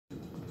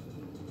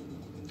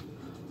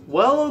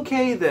Well,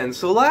 okay then.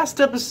 So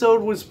last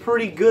episode was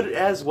pretty good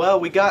as well.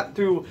 We got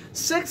through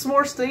 6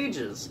 more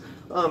stages.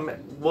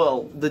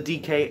 Well, the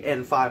DK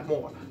and 5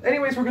 more.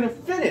 Anyways, we're gonna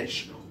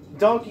finish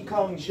Donkey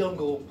Kong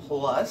Jungle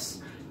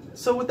Plus.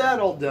 So with that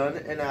all done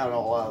and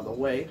all out of the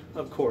way,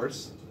 of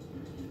course,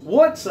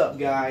 what's up,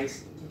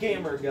 guys?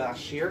 Gamer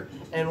Gosh here,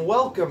 and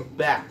welcome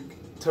back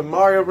to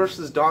Mario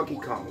vs. Donkey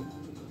Kong.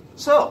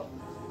 So,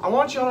 I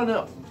want y'all to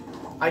know,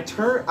 I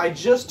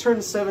just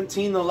turned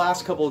 17 the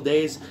last couple of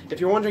days. If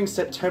you're wondering,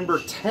 September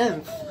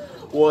 10th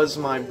was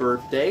my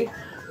birthday,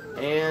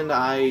 and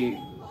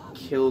I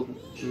killed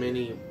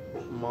Mini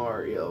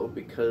Mario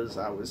because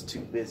I was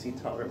too busy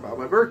talking about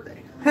my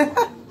birthday.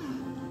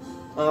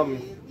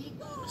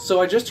 So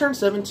I just turned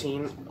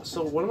 17,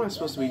 so what am I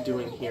supposed to be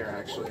doing here,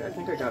 actually? I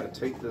think I gotta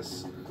take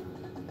this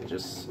and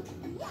just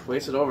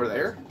place it over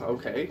there.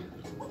 Okay.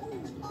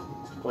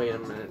 Wait a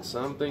minute,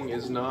 something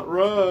is not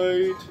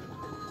right.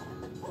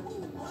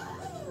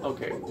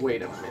 Okay,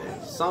 wait a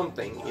minute.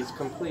 Something is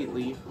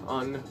completely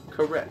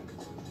incorrect.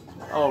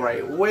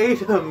 Alright,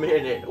 wait a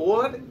minute.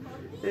 What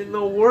in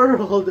the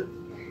world?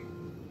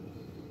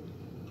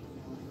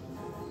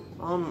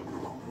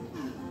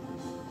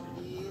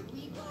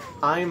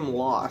 I'm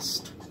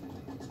lost.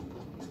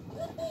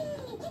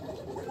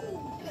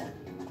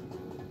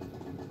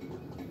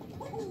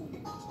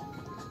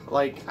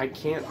 Like, I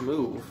can't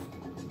move.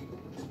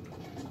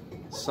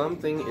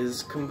 Something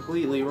is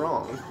completely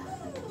wrong.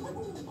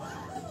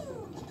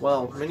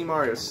 Well, Mini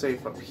Mario's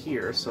safe up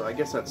here, so I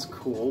guess that's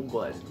cool,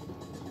 but...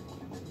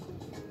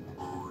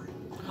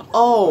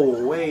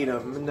 Oh, wait a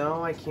minute.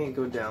 No, I can't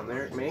go down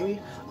there. Maybe?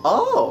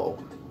 Oh!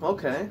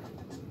 Okay.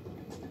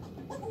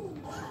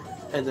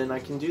 And then I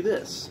can do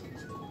this.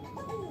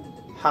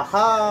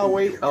 Haha,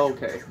 wait. Oh,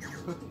 okay.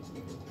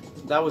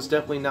 That was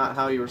definitely not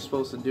how you were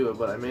supposed to do it,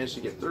 but I managed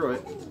to get through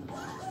it.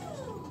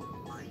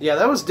 Yeah,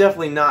 that was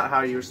definitely not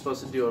how you were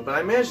supposed to do it, but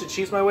I managed to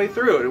cheese my way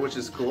through it, which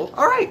is cool.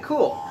 Alright,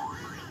 cool.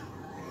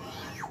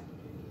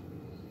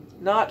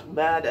 Not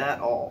bad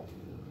at all.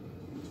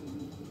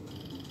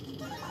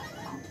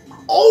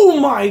 Oh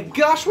my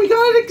gosh, we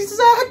got it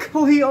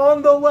exactly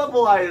on the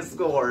level I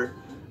scored.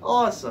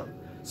 Awesome.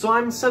 So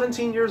I'm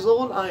 17 years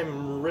old.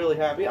 I'm really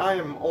happy. I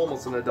am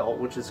almost an adult,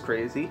 which is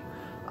crazy.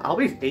 I'll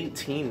be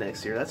 18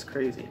 next year. That's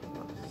crazy.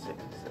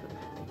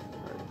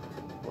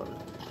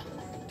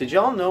 Did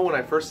y'all know when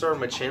I first started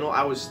my channel,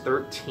 I was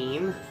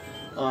 13?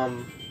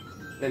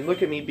 And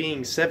look at me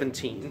being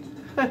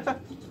 17.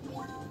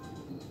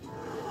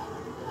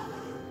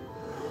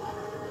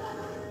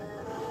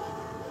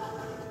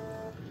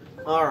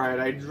 Alright,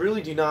 I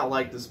really do not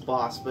like this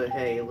boss, but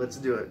hey, let's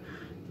do it.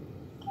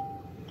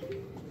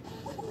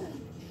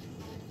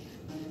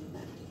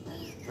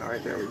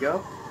 Alright, there we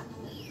go.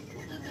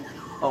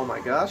 Oh my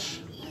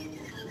gosh.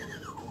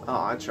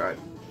 Oh, I tried.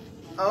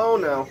 Oh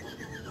no.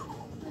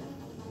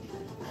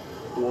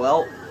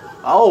 Well,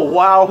 oh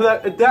wow,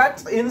 that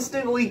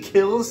instantly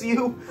kills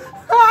you.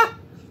 Ha!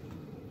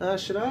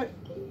 Should I?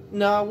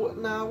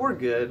 No, we're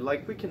good.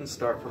 Like, we can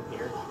start from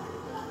here.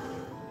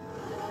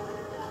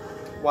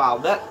 Wow,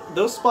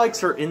 those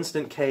spikes are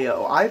instant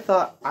KO.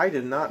 I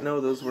did not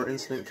know those were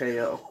instant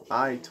KO.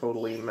 I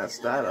totally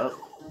messed that up.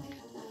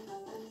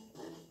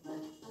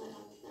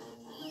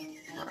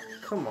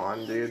 Come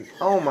on, dude.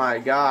 Oh my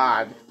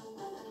god.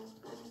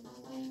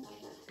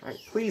 Alright,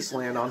 please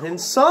land on him.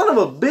 Son of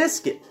a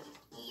biscuit!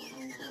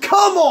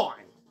 Come on!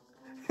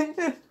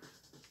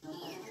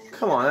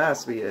 Come on, that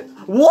has to be it.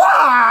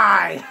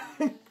 Why?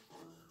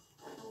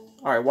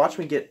 Alright, watch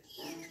me get...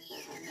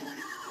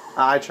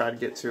 I tried to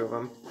get 2 of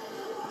them.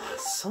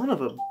 Son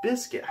of a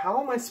biscuit.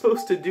 How am I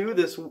supposed to do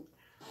this? There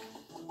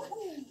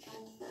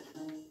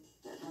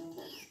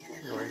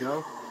we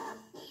go.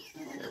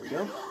 There we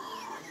go.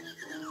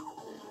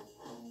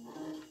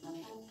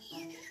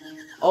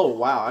 Oh,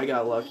 wow, I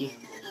got lucky.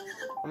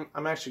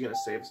 I'm actually going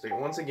to save state.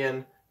 Once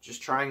again,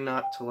 just trying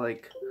not to,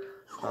 like,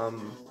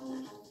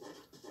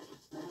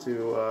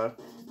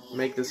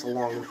 make this a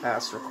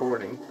long-ass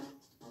recording.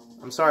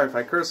 I'm sorry if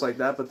I curse like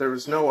that, but there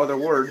was no other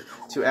word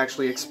to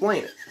actually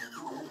explain it.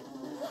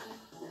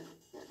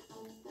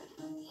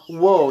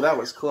 Whoa, that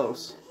was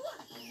close.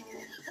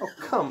 Oh,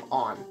 come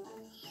on.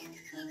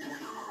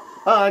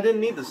 I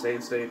didn't need the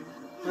save state.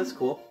 That's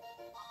cool.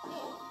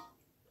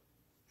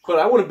 But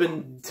I would have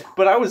been...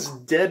 But I was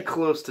dead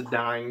close to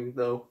dying,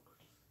 though.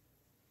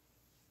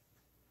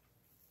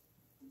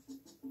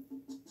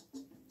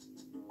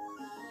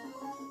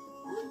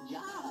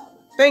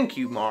 Thank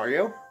you,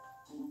 Mario.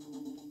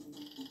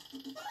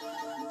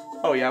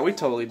 Oh yeah, we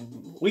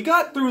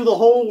got through the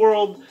whole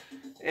world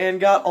and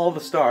got all the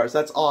stars.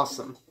 That's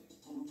awesome.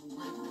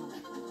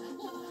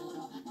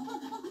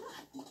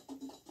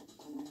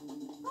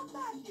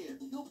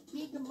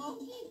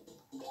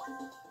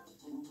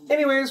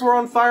 Anyways, we're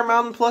on Fire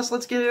Mountain Plus.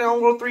 Let's get it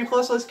on World 3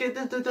 Plus. Let's get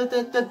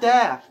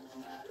da.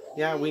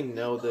 Yeah, we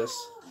know this.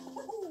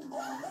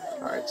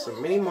 Alright, so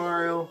Mini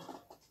Mario.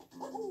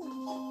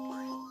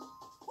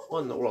 What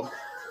in the world?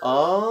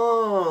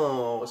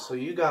 Oh, so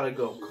you gotta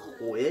go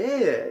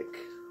quick.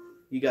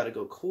 You gotta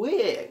go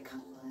quick.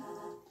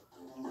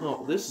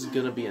 Oh, this is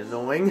gonna be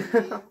annoying.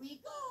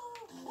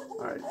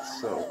 Alright,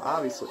 so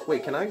obviously...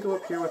 Wait, can I go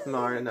up here with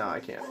Mario? No, I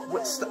can't.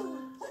 What's the...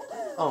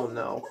 Oh,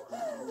 no.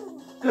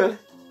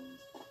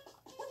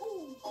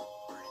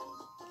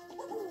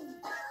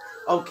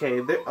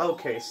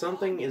 Okay,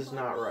 something is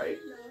not right.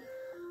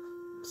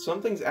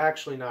 Something's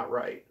actually not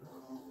right.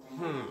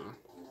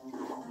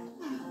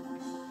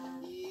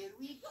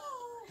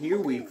 Here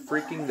we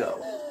freaking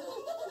go.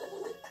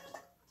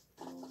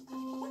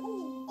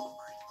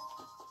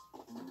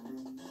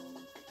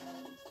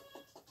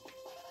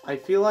 I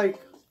feel like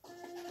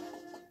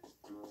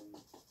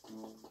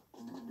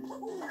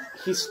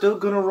he's still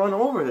gonna run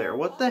over there.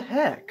 What the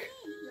heck?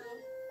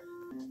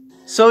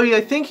 So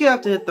I think you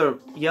have to hit the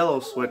yellow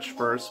switch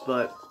first,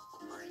 but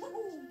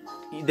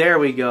there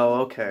we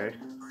go. Okay.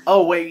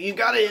 Oh wait, you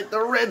gotta hit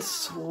the red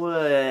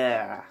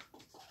switch.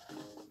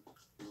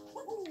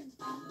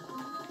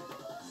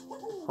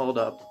 Hold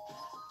up.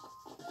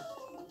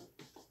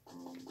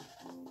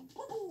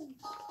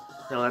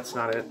 No, that's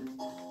not it.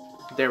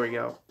 There we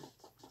go.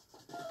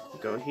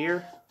 Go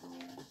here.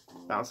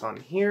 Bounce on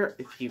here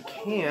if you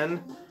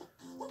can.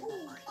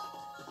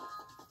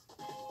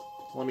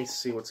 Let me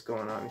see what's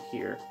going on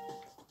here.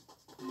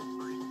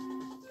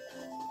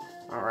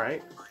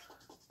 Alright.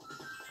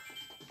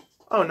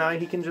 Oh, now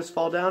he can just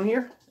fall down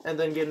here and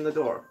then get in the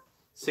door.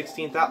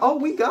 16,000. Oh,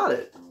 we got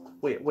it.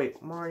 Wait,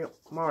 Mario.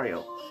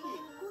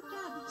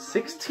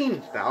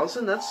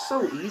 16,000? That's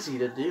so easy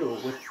to do.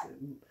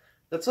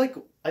 That's like,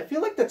 I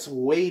feel like that's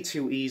way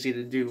too easy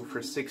to do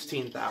for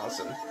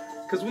 16,000.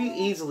 Because we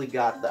easily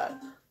got that.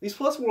 These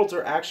plus worlds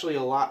are actually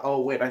a lot.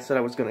 Oh, wait, I said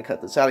I was going to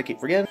cut this out. I keep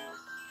forgetting.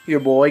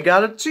 Your boy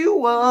got a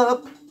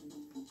 2-up.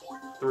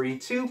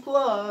 3-2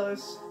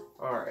 plus.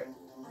 Alright.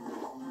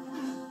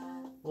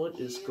 What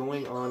is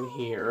going on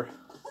here?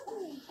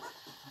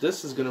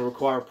 This is going to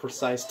require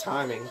precise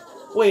timing.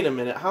 Wait a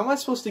minute. How am I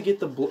supposed to get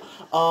the blue?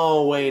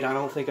 Oh, wait. I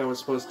don't think I was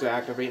supposed to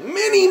activate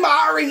Mini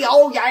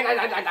Mario.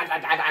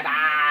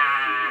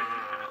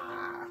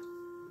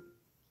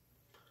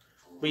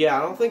 But yeah,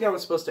 I don't think I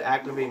was supposed to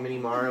activate Mini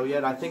Mario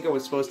yet. I think I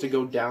was supposed to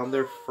go down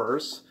there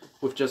first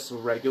with just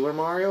regular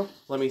Mario.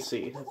 Let me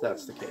see if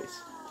that's the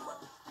case.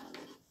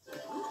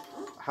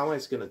 How am I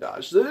going to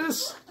dodge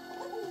this?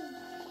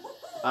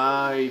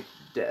 I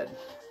dead.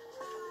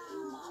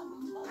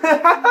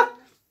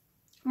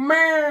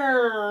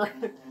 Meh.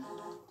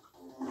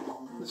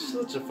 It's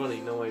such a funny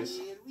noise.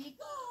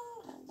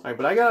 Alright,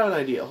 but I got an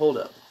idea. Hold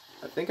up.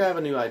 I think I have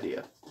a new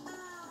idea.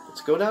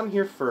 Let's go down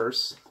here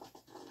first.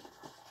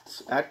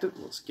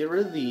 Let's get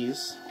rid of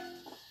these.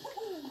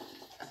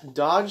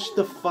 Dodge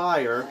the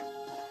fire.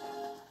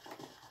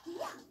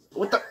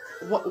 What the?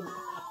 What?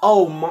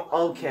 Oh,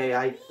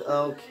 okay.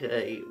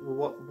 Okay.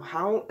 What?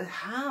 How?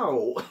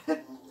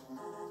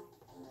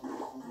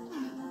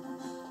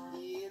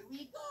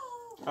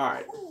 All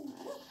right.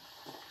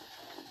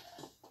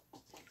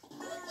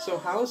 So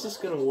how is this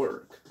gonna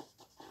work?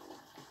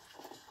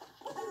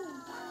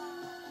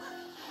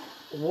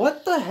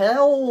 What the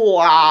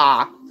hell?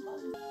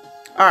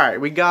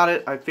 Alright, we got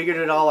it. I figured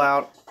it all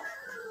out.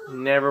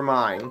 Never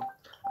mind.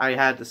 I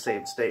had to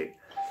save state.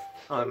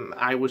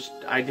 I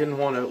didn't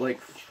want to,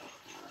 like,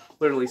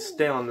 literally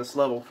stay on this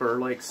level for,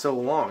 like, so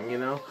long, you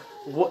know?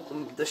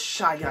 What? The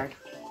Shy Guy.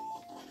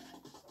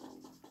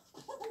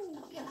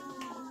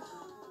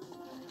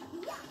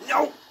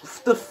 No!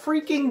 The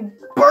freaking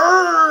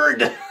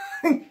bird!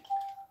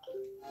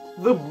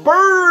 The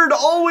bird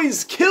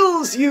always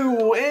kills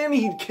you! And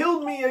he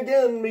killed me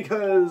again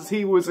because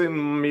he was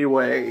in me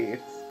way.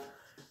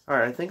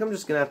 Alright, I think I'm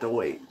just gonna have to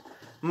wait.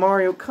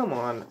 Mario, come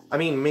on. I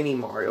mean Mini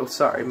Mario.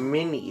 Sorry,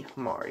 Mini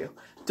Mario.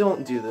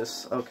 Don't do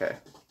this. Okay.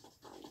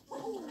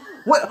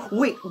 What?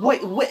 Wait.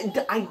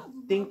 I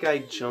think I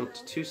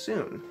jumped too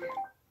soon.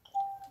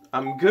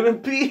 I'm gonna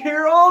be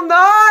here all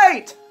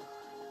night!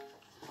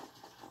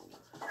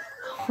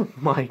 Oh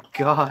my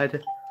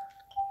god.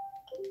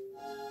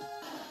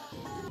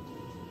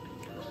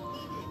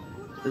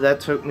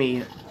 That took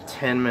me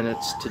 10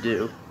 minutes to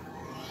do.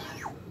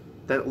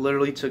 That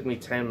literally took me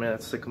 10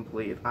 minutes to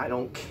complete. I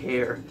don't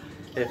care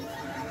if...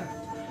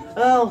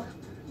 Well,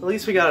 at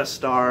least we got a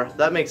star.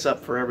 That makes up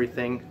for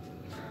everything.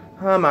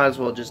 I might as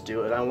well just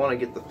do it. I want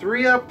to get the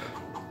 3-up.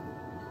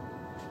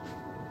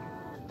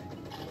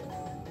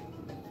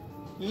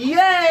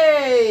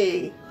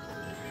 Yay!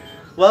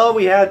 Well,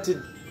 we had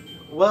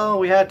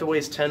to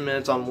waste 10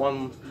 minutes on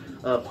one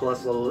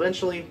plus level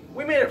eventually.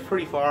 We made it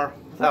pretty far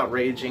without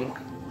raging.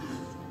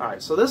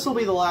 Alright, so this will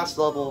be the last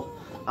level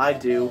I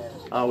do.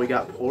 We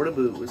got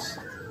Portaboos.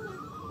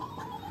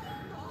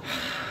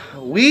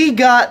 We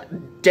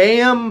got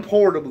damn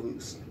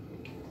Portaboos.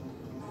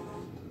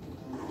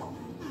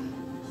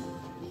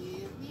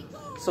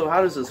 So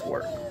how does this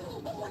work?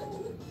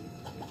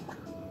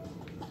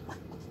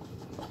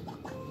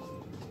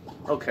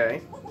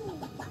 Okay.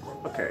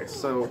 Okay,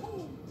 so...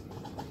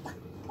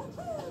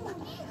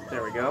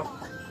 There we go.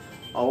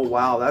 Oh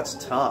wow, that's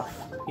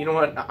tough. You know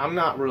what,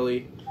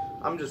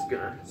 I'm just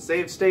gonna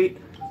save state,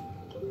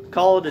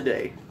 call it a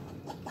day.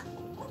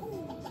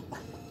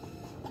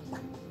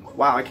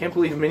 Wow, I can't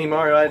believe Mini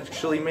Mario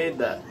actually made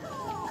that.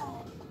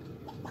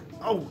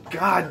 Oh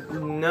god,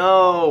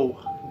 no!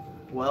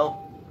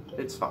 Well,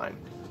 it's fine.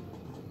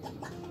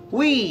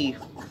 Whee!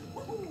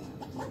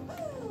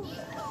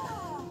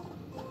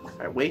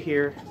 Alright, wait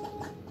here.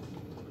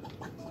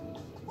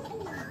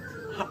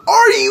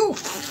 Are you?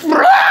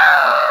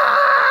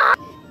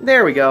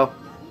 There we go.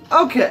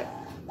 Okay.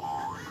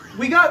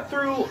 We got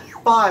through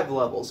 5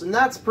 levels, and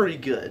that's pretty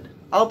good.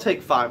 I'll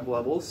take 5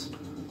 levels.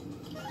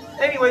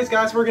 Anyways,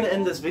 guys, we're going to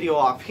end this video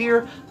off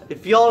here.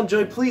 If y'all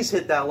enjoyed, please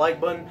hit that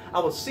like button. I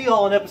will see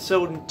y'all in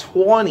episode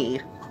 20.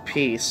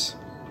 Peace.